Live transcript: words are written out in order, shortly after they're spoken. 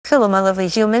Hello my lovely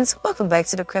humans, welcome back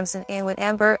to the Crimson Inn with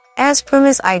Amber. As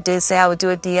promised, I did say I would do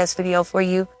a DS video for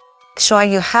you, showing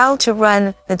you how to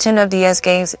run Nintendo DS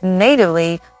games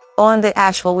natively on the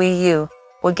actual Wii U.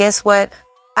 Well, guess what?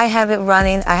 I have it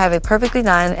running, I have it perfectly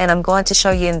done, and I'm going to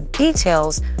show you in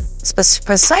details,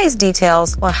 precise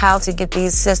details on how to get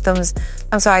these systems,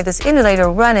 this emulator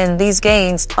running these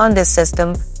games on this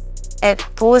system at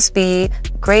full speed,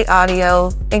 great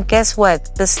audio, and guess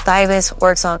what? The stylus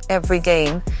works on every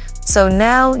game. So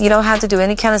now you don't have to do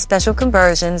any kind of special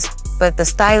conversions, but the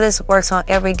stylus works on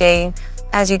every game.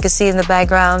 As you can see in the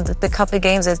background, the couple of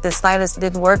games that the stylus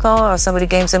didn't work on, or some of the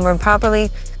games didn't run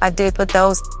properly, I did put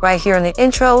those right here in the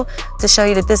intro to show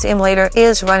you that this emulator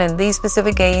is running these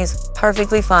specific games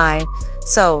perfectly fine.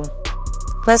 So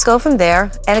let's go from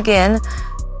there. And again,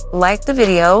 like the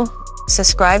video,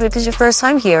 subscribe if it's your first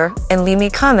time here, and leave me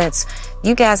comments.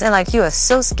 You guys act like you are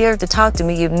so scared to talk to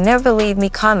me. You never leave me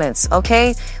comments,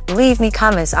 okay? Leave me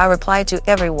comments. I reply to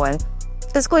everyone.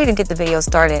 Let's go ahead and get the video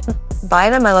started.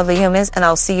 Bye then, my lovely humans, and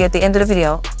I'll see you at the end of the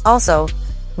video. Also,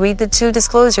 read the 2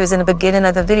 disclosures in the beginning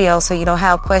of the video so you don't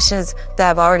have questions that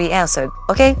I've already answered,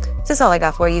 okay? That's all I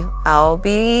got for you. I'll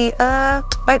be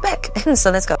right back.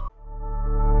 So let's go.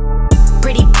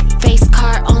 Pretty face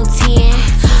card on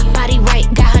 10, body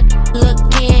right, got her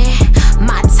looking.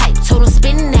 My type, total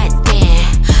spin that thing.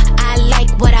 I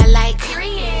like what I like.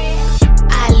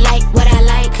 I like what I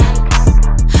like.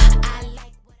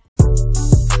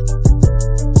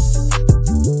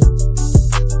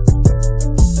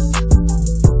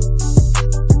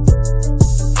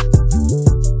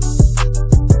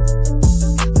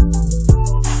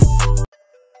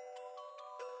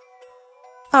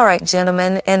 All right,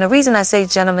 gentlemen, and the reason I say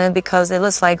gentlemen because it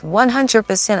looks like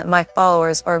 100% of my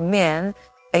followers are men.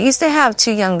 I used to have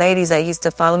 2 young ladies that used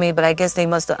to follow me, but I guess they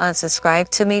must have unsubscribed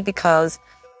to me because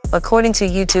according to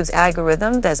YouTube's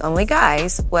algorithm, there's only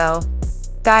guys. Well,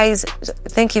 guys,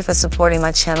 thank you for supporting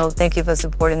my channel. Thank you for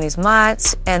supporting these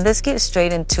mods, and let's get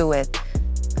straight into it.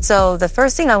 So the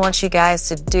first thing I want you guys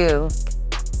to do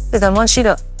is I want you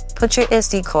to put your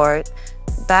SD card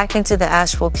back into the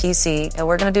actual PC, and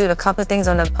we're going to do a couple of things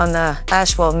on the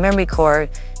actual memory card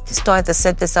to start to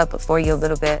set this up for you a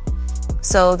little bit.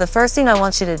 So the first thing I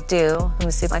want you to do, let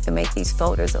me see if I can make these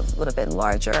folders a little bit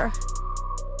larger.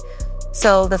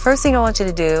 So the first thing I want you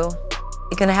to do,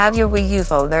 you're going to have your Wii U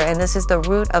folder, and this is the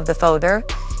root of the folder.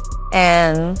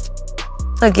 And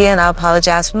again, I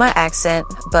apologize for my accent,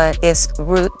 but it's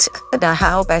root. Now, I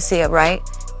hope I say it right.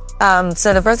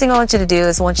 So the first thing I want you to do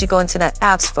is once you go into that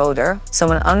apps folder,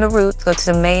 so on the root, go to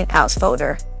the main apps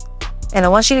folder. And I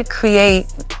want you to create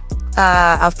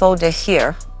a folder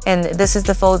here. And this is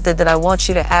the folder that I want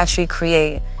you to actually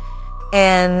create.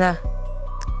 And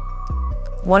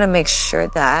want to make sure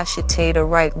that I should tell you the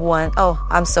right one. Oh,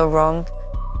 I'm so wrong.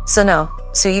 So no.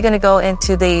 So you're going to go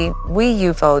into the Wii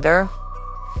U folder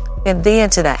and then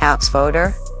into the apps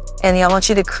folder. And I want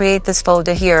you to create this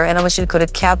folder here. And I want you to put a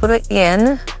capital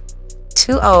N,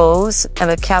 2 O's, and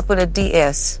a capital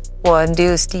DS, or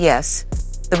induce DS.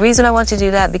 The reason I want you to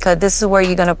do that because this is where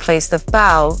you're going to place the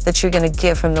file that you're going to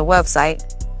get from the website.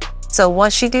 So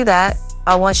once you do that,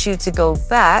 I want you to go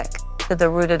back to the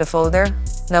root of the folder,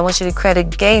 and I want you to create a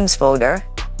games folder.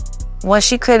 Once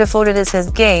you create a folder that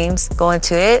says games, go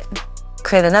into it,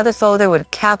 create another folder with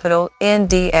capital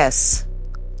NDS.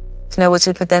 So now I want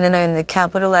you to put that in there in the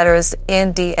capital letters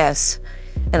NDS.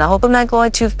 And I hope I'm not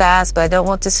going too fast, but I don't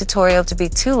want this tutorial to be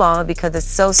too long because it's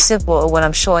so simple what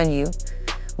I'm showing you.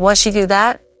 Once you do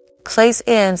that, place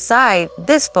inside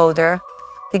this folder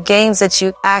the games that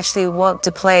you actually want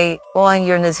to play on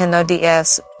your Nintendo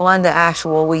DS, on the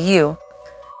actual Wii U.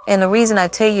 And the reason I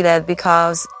tell you that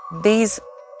because these,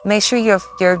 make sure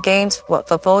your games for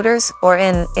folders or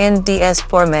in NDS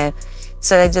format.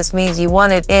 So that just means you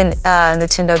want it in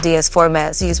Nintendo DS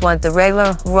format. So you just want the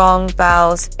regular ROM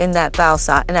files in that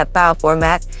file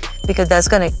format, because that's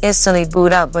going to instantly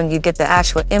boot up when you get the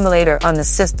actual emulator on the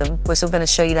system, which I'm going to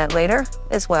show you that later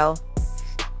as well.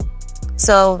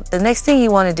 So the next thing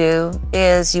you want to do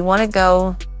is you want to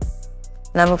go,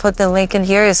 and I'm going to put the link in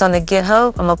here. It's on the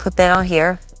GitHub. I'm going to put that on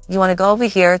here. You want to go over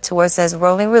here to where it says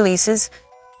rolling releases.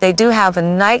 They do have a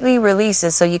nightly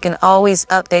releases, so you can always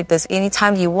update this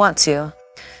anytime you want to.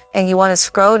 And you want to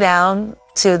scroll down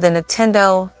to the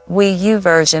Nintendo Wii U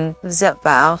version zip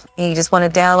file, and you just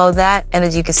want to download that. And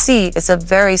as you can see, it's a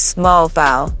very small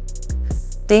file.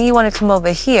 Then you want to come over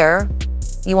here.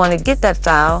 You want to get that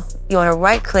file. You want to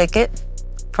right click it,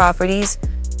 properties,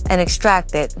 and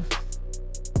extract it.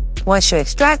 Once you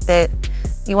extract it,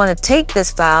 you want to take this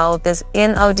file, this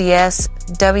NODS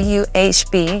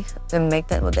WHB, and make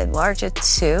that a little bit larger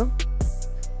too.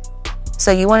 So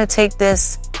you want to take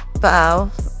this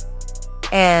file,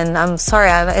 and I'm sorry,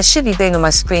 it should be big on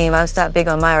my screen. It's not big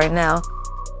on mine right now.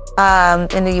 And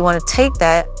then you want to take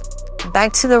that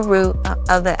back to the root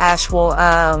of the actual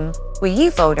Wii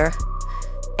U folder.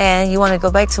 And you want to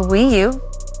go back to Wii U,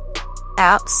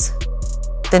 apps,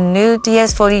 the new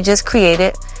DS folder you just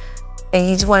created, and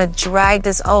you just want to drag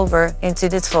this over into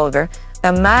this folder.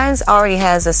 Now mine's already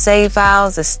has the save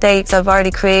files, the states I've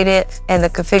already created, and the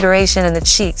configuration and the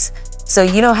cheats. So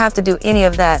you don't have to do any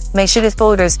of that. Make sure this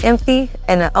folder is empty,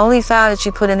 and the only file that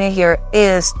you put in here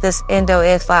is this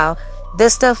endo.ed file.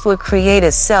 This stuff will create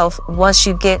itself once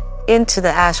you get into the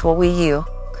actual Wii U.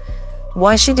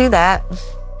 Once you do that,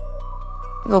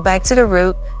 go back to the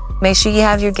root, make sure you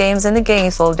have your games in the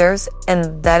game folders,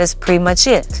 and that is pretty much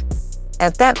it.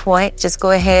 At that point, just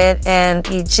go ahead and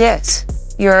eject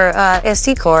your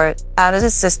SD card out of the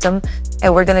system,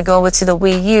 and we're going to go over to the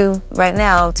Wii U right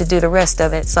now to do the rest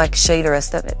of it, so I can show you the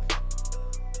rest of it.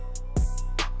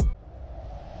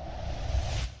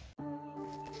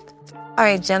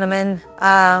 Alright gentlemen,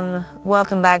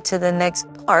 welcome back to the next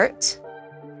part.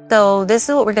 So this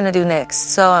is what we're going to do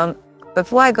next. So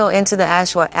before I go into the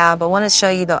actual app, I want to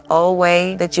show you the old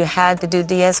way that you had to do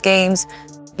DS games.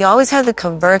 You always have to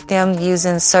convert them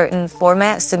using certain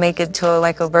formats to make it to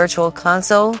like a virtual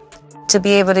console to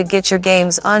be able to get your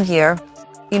games on here.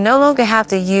 You no longer have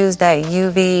to use that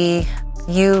UV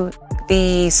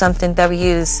something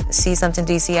W's, C something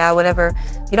DCI, whatever.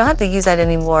 You don't have to use that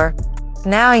anymore.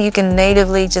 Now you can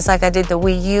natively, just like I did the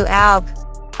Wii U app,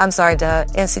 the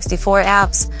N64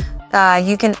 apps,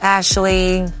 you can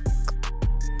actually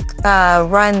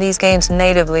run these games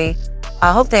natively.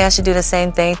 I hope they actually do the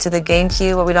same thing to the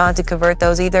GameCube, where we don't have to convert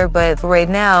those either. But for right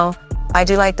now, I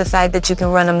do like the fact that you can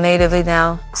run them natively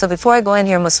now. So before I go in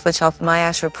here, I'm going to switch off my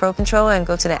actual Pro Controller and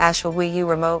go to the actual Wii U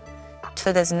remote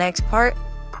for this next part.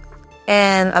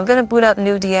 And I'm going to boot up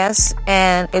new DS,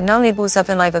 and it normally boots up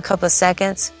in like a couple of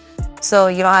seconds. So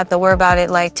you don't have to worry about it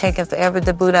like taking forever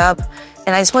to boot up.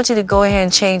 And I just want you to go ahead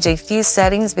and change a few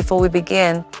settings before we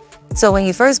begin. So when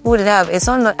you first boot it up, it's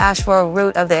on the actual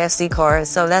root of the SD card.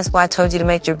 So that's why I told you to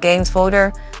make your games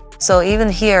folder. So even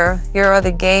here are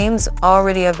the games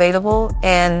already available.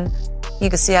 And you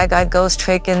can see I got Ghost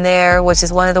Trick in there, which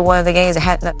is one of the games that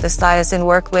had the Stylist didn't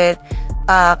work with.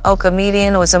 Okami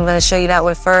Den, which I'm going to show you that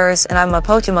one first. And I'm a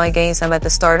Pokemon game, so I'm about to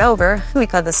start over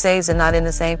because the saves are not in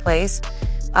the same place.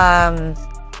 But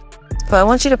I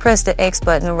want you to press the X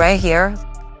button right here.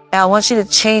 And I want you to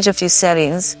change a few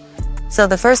settings. So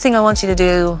the first thing I want you to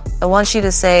do, I want you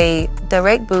to say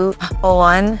direct boot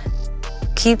on,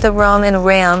 keep the ROM and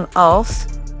RAM off,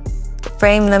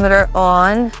 frame limiter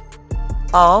on,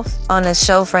 off on the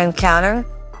show frame counter,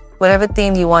 whatever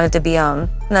theme you want it to be on.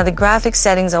 Now the graphics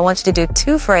settings, I want you to do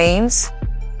 2 frames,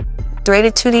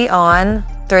 threaded 2D on,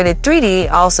 threaded 3D,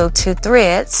 also 2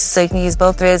 threads, so you can use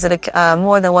both threads at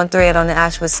more than 1 thread on the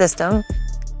actual system.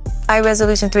 High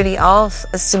resolution 3D off,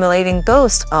 simulating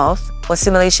ghost off, or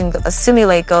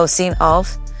simulate ghost scene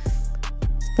off.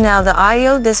 Now the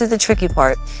audio, this is the tricky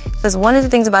part, because one of the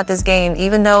things about this game,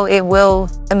 even though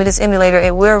this emulator,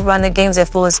 it will run the games at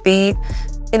full speed.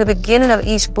 In the beginning of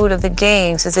each boot of the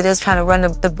game, since it is trying to run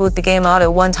the game out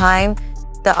at one time,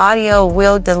 the audio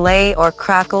will delay or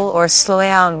crackle or slow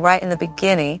down right in the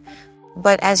beginning.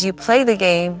 But as you play the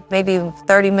game, maybe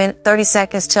 30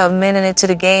 seconds to a minute into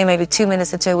the game, maybe 2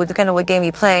 minutes into it, depending on what game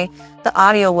you play, the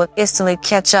audio will instantly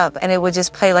catch up and it will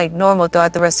just play like normal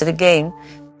throughout the rest of the game.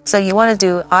 So you want to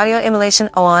do audio emulation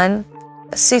on,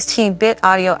 16-bit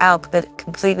audio output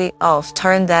completely off.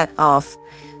 Turn that off.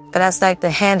 But that's like the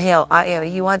handheld audio.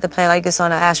 You want to play like this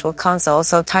on an actual console,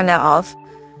 so turn that off.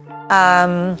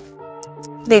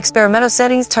 The experimental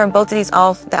settings, turn both of these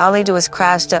off. All they do is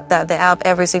crash the app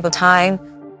every single time.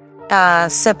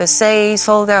 Separate saves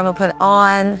folder, I'm gonna put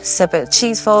on. Separate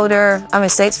cheats folder,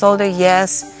 states folder,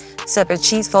 yes. Separate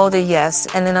cheats folder, yes.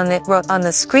 And then on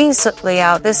the screen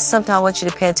layout, this is something I want you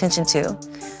to pay attention to.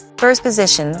 First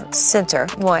position, center.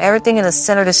 You want everything in the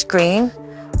center of the screen,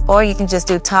 or you can just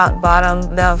do top,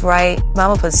 bottom, left, right. I'm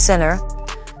gonna put center.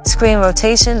 Screen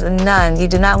rotation, none. You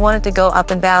do not want it to go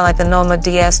up and down like the normal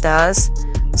DS does.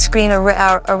 Screen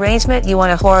arrangement, you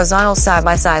want a horizontal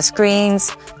side-by-side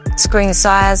screens. Screen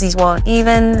size, you want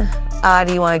even.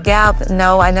 Do you want a gap?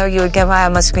 No, I know you would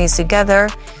have my screens together.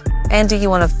 And do you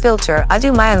want a filter? I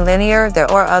do mine linear.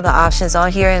 There are other options on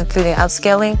here, including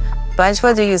upscaling. But I just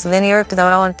wanted to use linear because I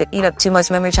don't want to eat up too much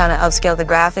memory trying to upscale the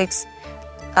graphics.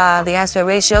 The aspect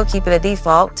ratio, keep it at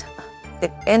default.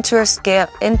 The integer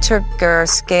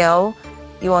scale,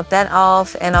 you want that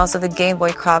off. And also the Game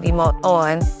Boy crop, you want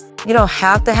on. You don't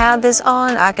have to have this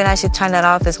on. I can actually turn that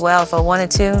off as well if I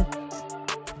wanted to.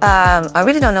 I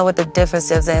really don't know what the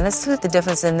difference is, and let's see what the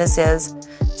difference in this is.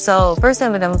 So first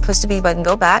I'm going to push the B button,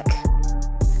 go back.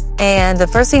 And the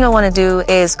first thing I want to do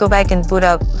is go back and boot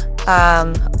up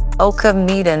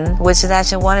Okami Den, which is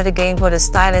actually one of the games where the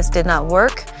stylus did not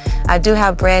work. I do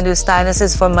have brand new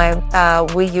styluses for my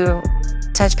Wii U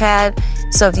touchpad.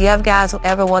 So if you have guys who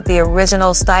ever want the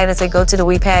original stylus that go to the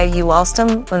Wii pad, you lost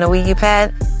them on the Wii U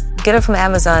pad, get it from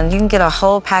Amazon. You can get a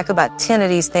whole pack of about 10 of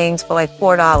these things for like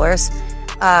 $4.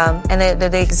 And they're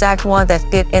the exact one that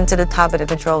fit into the top of the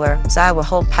controller. So I have a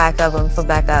whole pack of them for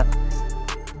backup.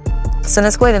 So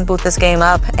let's go ahead and boot this game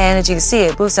up. And as you can see,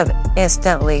 it boots up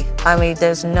instantly. I mean,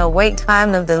 there's no wait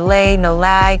time, no delay, no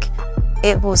lag.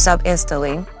 It boots up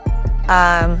instantly.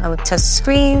 I'm gonna touch the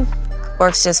screen.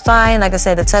 Works just fine. Like I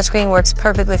said, the touchscreen works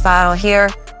perfectly fine on here.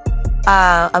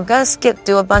 I'm gonna skip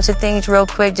through a bunch of things real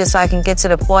quick just so I can get to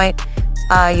the point.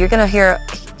 You're gonna hear,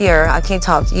 I can't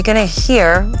talk. You're gonna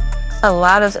hear a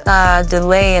lot of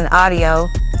delay in audio.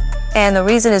 And the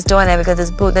reason it's doing that because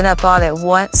it's booting up all at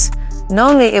once.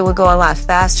 Normally it would go a lot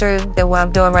faster than what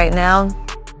I'm doing right now.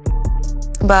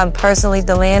 But I'm personally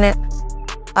delaying it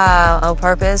on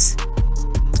purpose.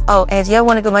 Oh, and if you ever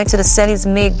want to go back to the settings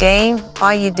mid-game,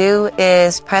 all you do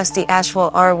is press the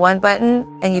actual R1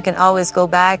 button, and you can always go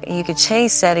back and you can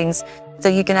change settings so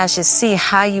you can actually see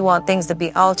how you want things to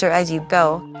be altered as you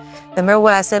go. Remember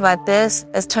what I said about this?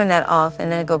 Let's turn that off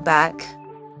and then go back.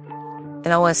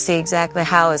 And I want to see exactly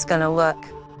how it's going to look.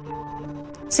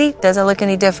 See, doesn't look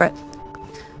any different.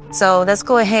 So let's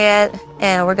go ahead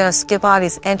and we're going to skip all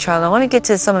these intros. I want to get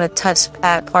to some of the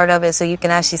touchpad part of it so you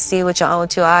can actually see with your own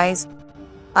two eyes.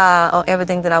 On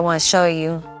everything that I want to show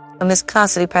you. I'm just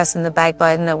constantly pressing the back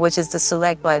button, which is the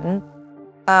select button,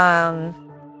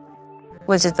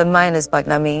 which is the minus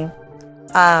button, I mean.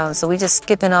 So we just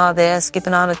skipping all this,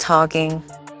 skipping all the talking,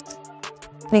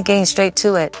 and getting straight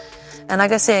to it. And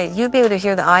like I said, you'll be able to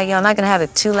hear the audio. I'm not going to have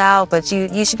it too loud, but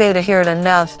you should be able to hear it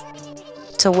enough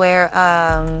to where,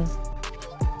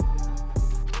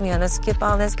 let's skip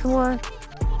all this, come on.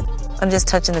 I'm just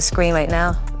touching the screen right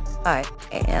now. All right,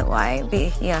 and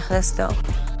YB, yeah, let's go.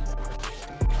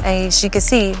 And as you can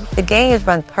see, the game is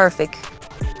run perfect.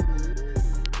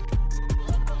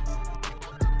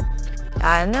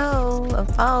 I know, I'm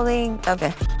falling.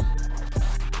 Okay.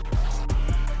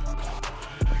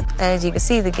 And as you can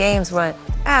see, the games run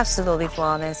absolutely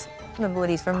flawless. I'm gonna move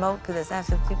these remote because it's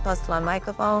actually close to my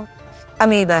microphone. I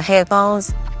mean, the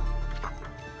headphones.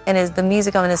 And the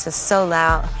music on this is so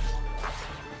loud.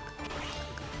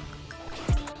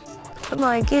 Come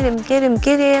on, get him, get him,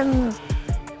 get him.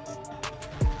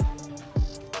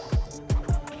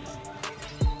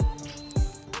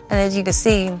 And as you can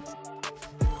see,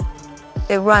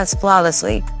 it runs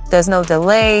flawlessly. There's no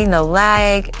delay, no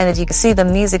lag. And as you can see, the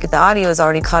music, the audio is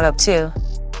already caught up too.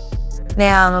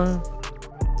 Now,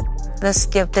 let's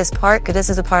skip this part because this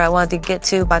is the part I wanted to get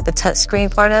to about the touch screen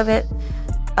part of it.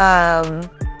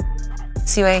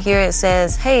 See right here, it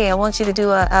says, hey, I want you to do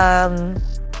a,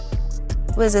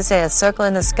 what does it say? A circle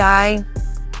in the sky.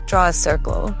 Draw a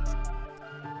circle.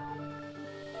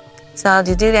 So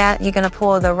to do that, you're going to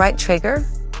pull the right trigger.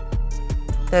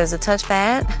 There's a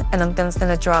touchpad, and I'm just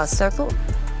going to draw a circle.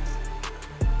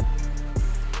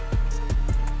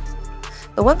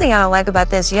 The one thing I don't like about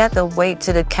this, you have to wait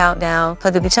to the countdown.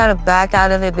 Because if you try to back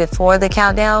out of it before the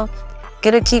countdown,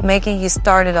 it'll keep making you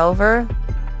start it over.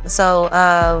 So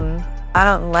I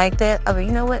don't like that. Oh, but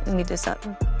you know what? Let me do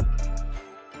something.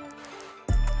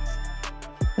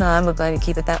 No, I'm going to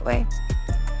keep it that way.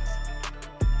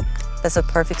 That's a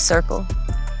perfect circle.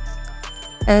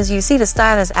 And as you see, the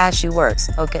stylus actually works.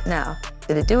 Okay, now,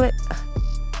 did it do it?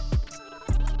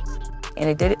 And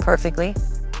it did it perfectly.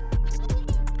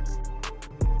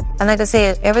 And like I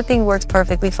said, everything works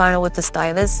perfectly fine with the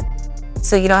stylus.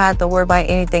 So you don't have to worry about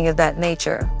anything of that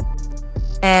nature.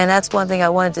 And that's one thing I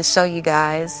wanted to show you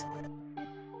guys.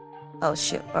 Oh,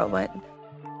 shoot. Or what?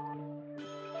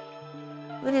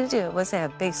 What did it do? What's that?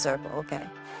 A big circle. Okay.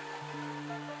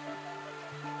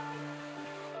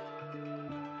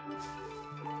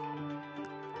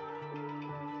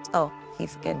 Oh,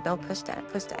 he's good. Don't push that.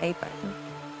 Push the A button.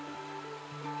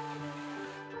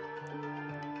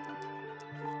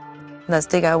 Let's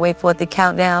still gotta wait for it to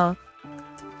count down.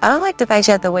 I don't like the fact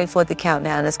you have to wait for it to count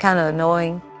down. It's kind of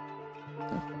annoying.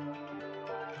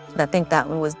 And I think that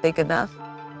one was big enough.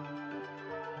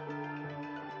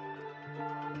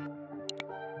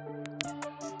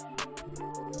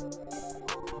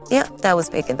 Yep, that was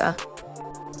big enough.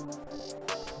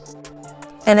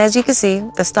 And as you can see,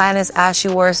 the stylus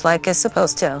actually works like it's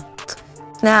supposed to.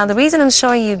 Now, the reason I'm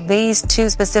showing you these two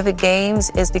specific games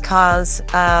is because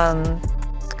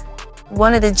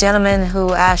one of the gentlemen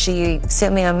who actually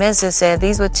sent me a message said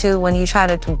these were two, when you try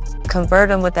to convert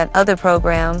them with that other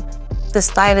program, the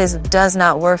stylist does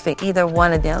not work for either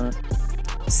one of them.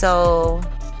 So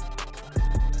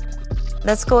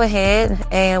let's go ahead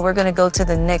and we're gonna go to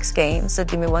the next game. So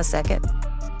give me 1 second.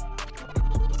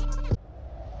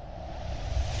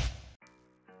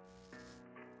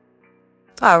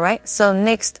 All right, so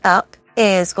next up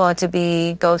is going to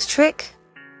be Ghost Trick.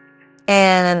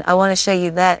 And I want to show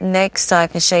you that next so I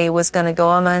can show you what's going to go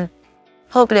on.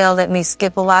 Hopefully they'll let me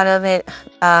skip a lot of it.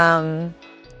 I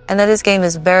know this game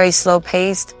is very slow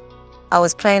paced. I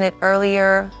was playing it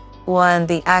earlier on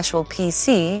the actual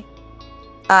PC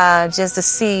just to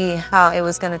see how it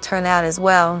was going to turn out as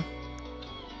well.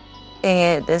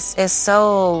 And this is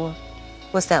so,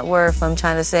 what's that word I'm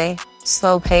trying to say?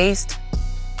 Slow paced.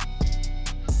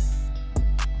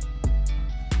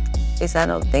 At least I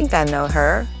don't think I know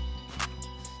her.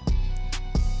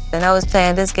 And I was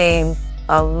playing this game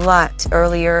a lot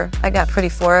earlier. I got pretty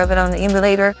far of it on the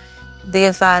emulator.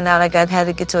 Then find out I had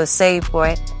to get to a save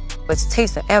point, which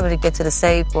takes forever to get to the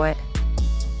save point.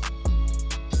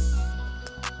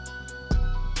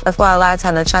 That's why a lot of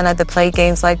times I try not to play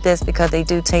games like this because they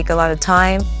do take a lot of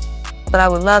time. But I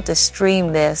would love to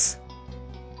stream this.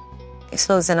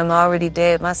 Exposing I'm already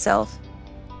dead myself.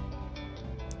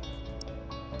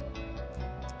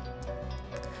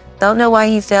 Don't know why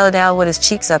he fell down with his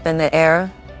cheeks up in the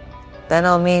air. That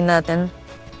don't mean nothing.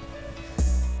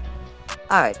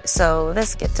 Alright, so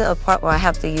let's get to a part where I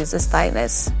have to use the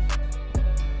stylist.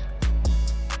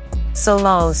 So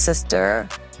long, sister.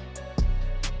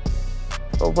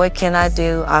 But what can I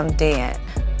do? I'm dead.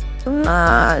 Come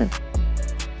on.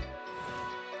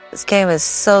 This game is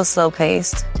so slow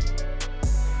paced.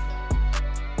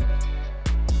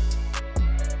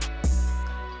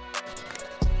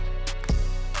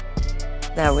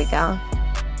 There we go.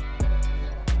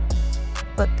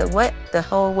 But the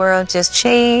whole world just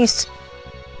changed.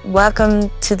 Welcome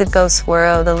to the ghost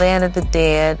world, the land of the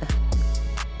dead.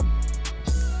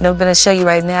 And I'm going to show you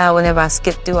right now, whenever I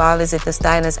skip through all this, if the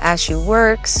stylist actually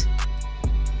works.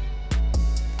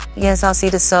 Yes, I'll see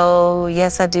the soul.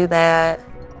 Yes, I do that.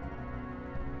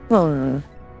 Looks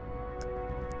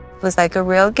like a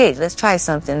real gate. Let's try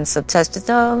something. So touch the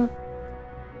thumb.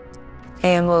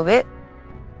 And move it.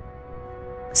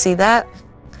 See that?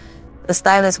 The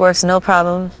stylist works no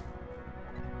problem.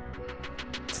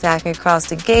 So I can cross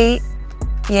the gate.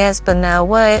 Yes, but now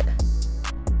what?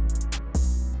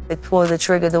 They pull the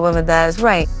trigger, the woman dies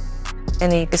right.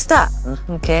 And then you can stop.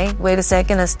 Okay, wait a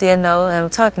second, I still know what I'm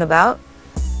talking about.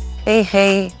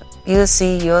 Hey, you'll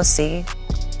see.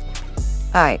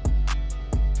 Alright.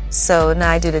 So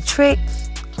now I do the trick.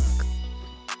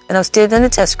 And I'm still in the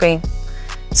touch screen.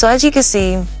 So as you can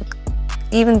see,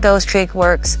 even Ghost Trick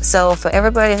works. So for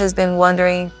everybody who's been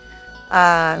wondering,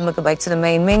 I'm gonna go back to the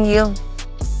main menu.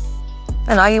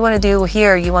 And all you want to do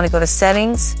here, you want to go to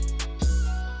settings.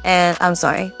 And I'm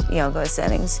sorry, you don't go to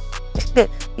settings. You're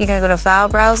gonna go to file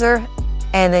browser,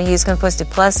 and then you're just gonna push the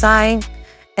plus sign,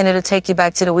 and it'll take you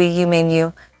back to the Wii U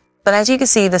menu. But as you can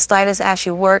see, the stylist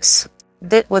actually works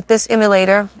with this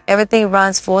emulator. Everything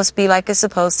runs full speed like it's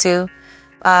supposed to.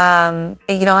 And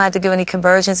you don't have to do any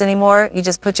conversions anymore. You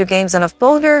just put your games in a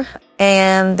folder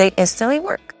and they instantly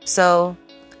work. So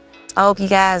I hope you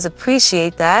guys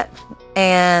appreciate that.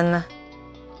 And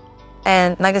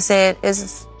like I said,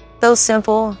 it's so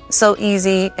simple, so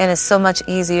easy, and it's so much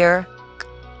easier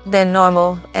than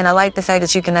normal. And I like the fact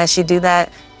that you can actually do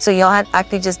that. So y'all have to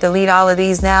actually just delete all of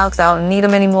these now because I don't need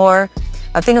them anymore.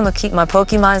 I think I'm going to keep my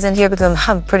Pokemons in here because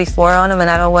I'm pretty far on them and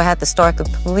I don't want to have to start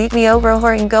completely over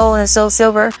Heart and Gold and Soul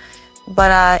Silver.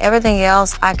 But everything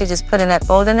else, I could just put in that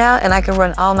folder now and I can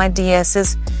run all my my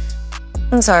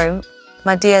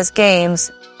DS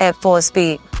games at full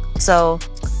speed. So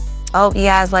I hope you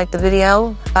guys liked the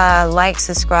video. Like,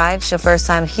 subscribe, it's your first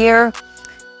time here.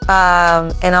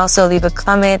 And also leave a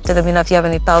comment to let me know if you have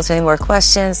any thoughts or any more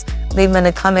questions. Leave them in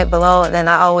the comment below and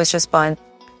I always respond.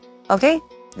 Okay?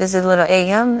 This is Little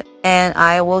AM, and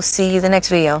I will see you in the next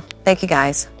video. Thank you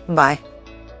guys. Bye.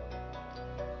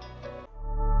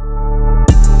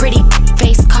 Pretty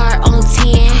face, car on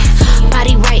 10.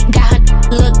 Body right, got her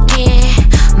looking.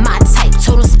 My type,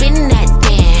 total spin that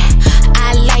thing.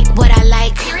 I like what I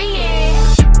like.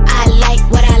 I like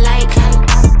what I like.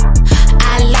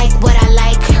 I like what I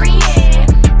like.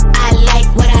 I like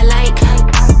what I like.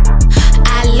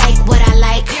 I like what I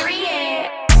like.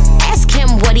 Ask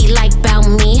him what he like about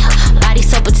me. Body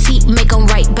so petite, make him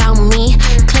right about me.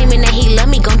 Claiming that he love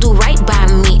me, gon' do right by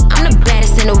me. I'm the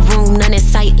baddest in the room, none in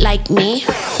sight like me.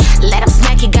 Let him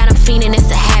smack it, got him fiending.